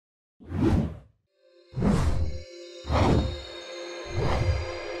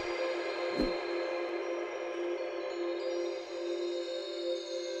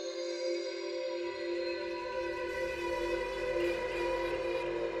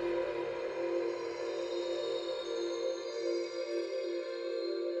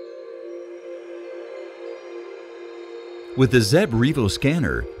With the Zeb-Revo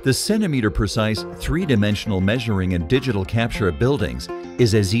scanner, the centimeter-precise three-dimensional measuring and digital capture of buildings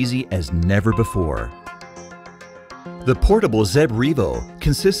is as easy as never before. The portable Zeb-Revo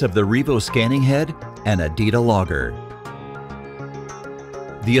consists of the Revo scanning head and a data logger.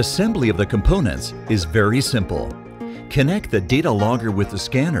 The assembly of the components is very simple. Connect the data logger with the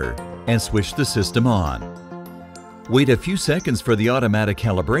scanner and switch the system on. Wait a few seconds for the automatic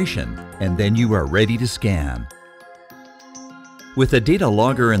calibration, and then you are ready to scan. With the data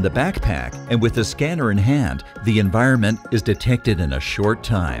logger in the backpack and with the scanner in hand, the environment is detected in a short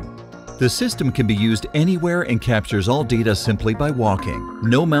time. The system can be used anywhere and captures all data simply by walking.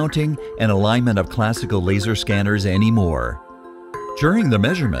 No mounting and alignment of classical laser scanners anymore. During the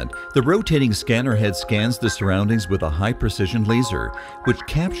measurement, the rotating scanner head scans the surroundings with a high-precision laser, which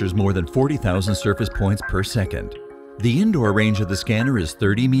captures more than 40,000 surface points per second. The indoor range of the scanner is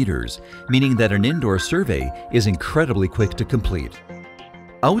 30 meters, meaning that an indoor survey is incredibly quick to complete.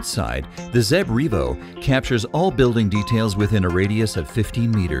 Outside, the Zeb-Revo captures all building details within a radius of 15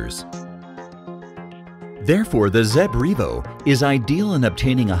 meters. Therefore, the Zeb-Revo is ideal in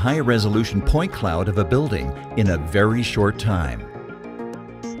obtaining a high-resolution point cloud of a building in a very short time.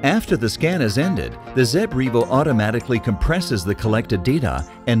 After the scan is ended, the Zeb-Revo automatically compresses the collected data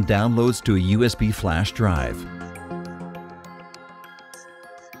and downloads to a USB flash drive.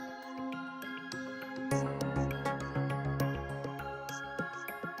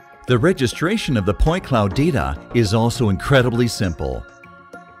 The registration of the point cloud data is also incredibly simple.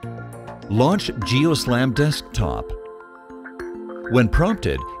 Launch GeoSlam Desktop. When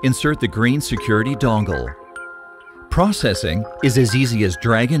prompted, insert the green security dongle. Processing is as easy as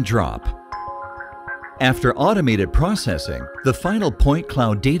drag and drop. After automated processing, the final point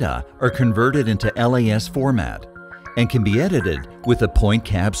cloud data are converted into LAS format and can be edited with the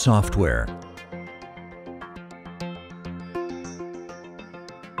PointCab software.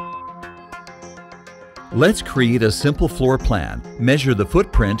 Let's create a simple floor plan, measure the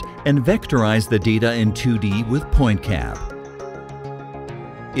footprint, and vectorize the data in 2D with PointCab.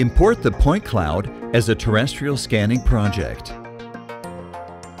 Import the point cloud as a terrestrial scanning project.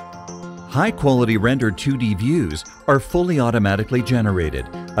 High-quality rendered 2D views are fully automatically generated: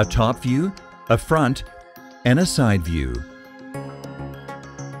 a top view, a front, and a side view.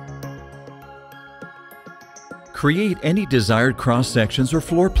 Create any desired cross-sections or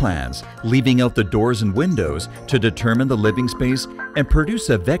floor plans, leaving out the doors and windows to determine the living space and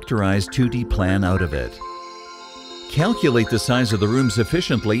produce a vectorized 2D plan out of it. Calculate the size of the rooms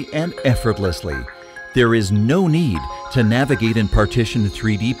efficiently and effortlessly. There is no need to navigate and partition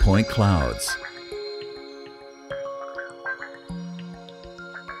 3D point clouds.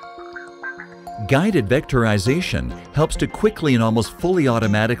 Guided vectorization helps to quickly and almost fully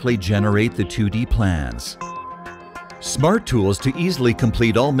automatically generate the 2D plans. Smart tools to easily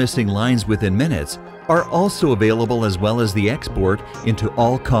complete all missing lines within minutes are also available, as well as the export into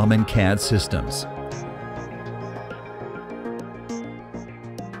all common CAD systems.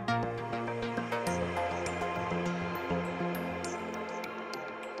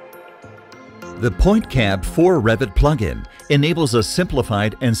 The PointCab 4Revit plugin enables a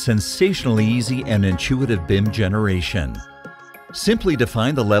simplified and sensationally easy and intuitive BIM generation. Simply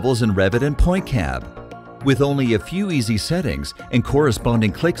define the levels in Revit and PointCab. With only a few easy settings and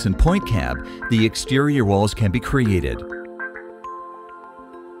corresponding clicks in PointCab, the exterior walls can be created.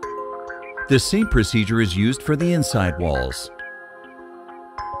 The same procedure is used for the inside walls.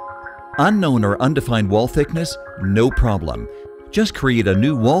 Unknown or undefined wall thickness? No problem. Just create a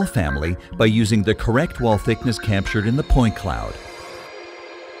new wall family by using the correct wall thickness captured in the point cloud.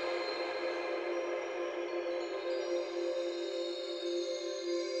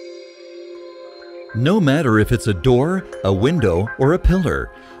 No matter if it's a door, a window, or a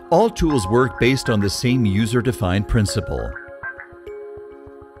pillar, all tools work based on the same user-defined principle.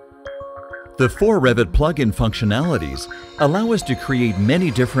 The 4Revit plugin functionalities allow us to create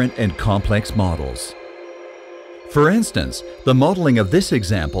many different and complex models. For instance, the modeling of this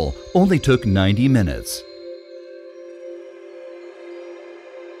example only took 90 minutes.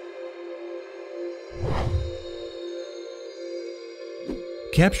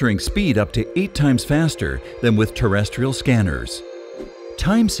 Capturing speed up to 8 times faster than with terrestrial scanners.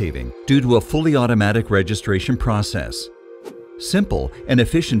 Time saving due to a fully automatic registration process. Simple and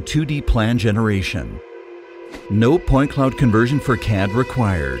efficient 2D plan generation. No point cloud conversion for CAD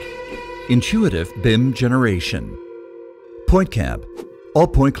required. Intuitive BIM generation. PointCab. All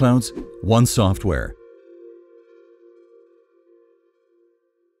point clouds, one software.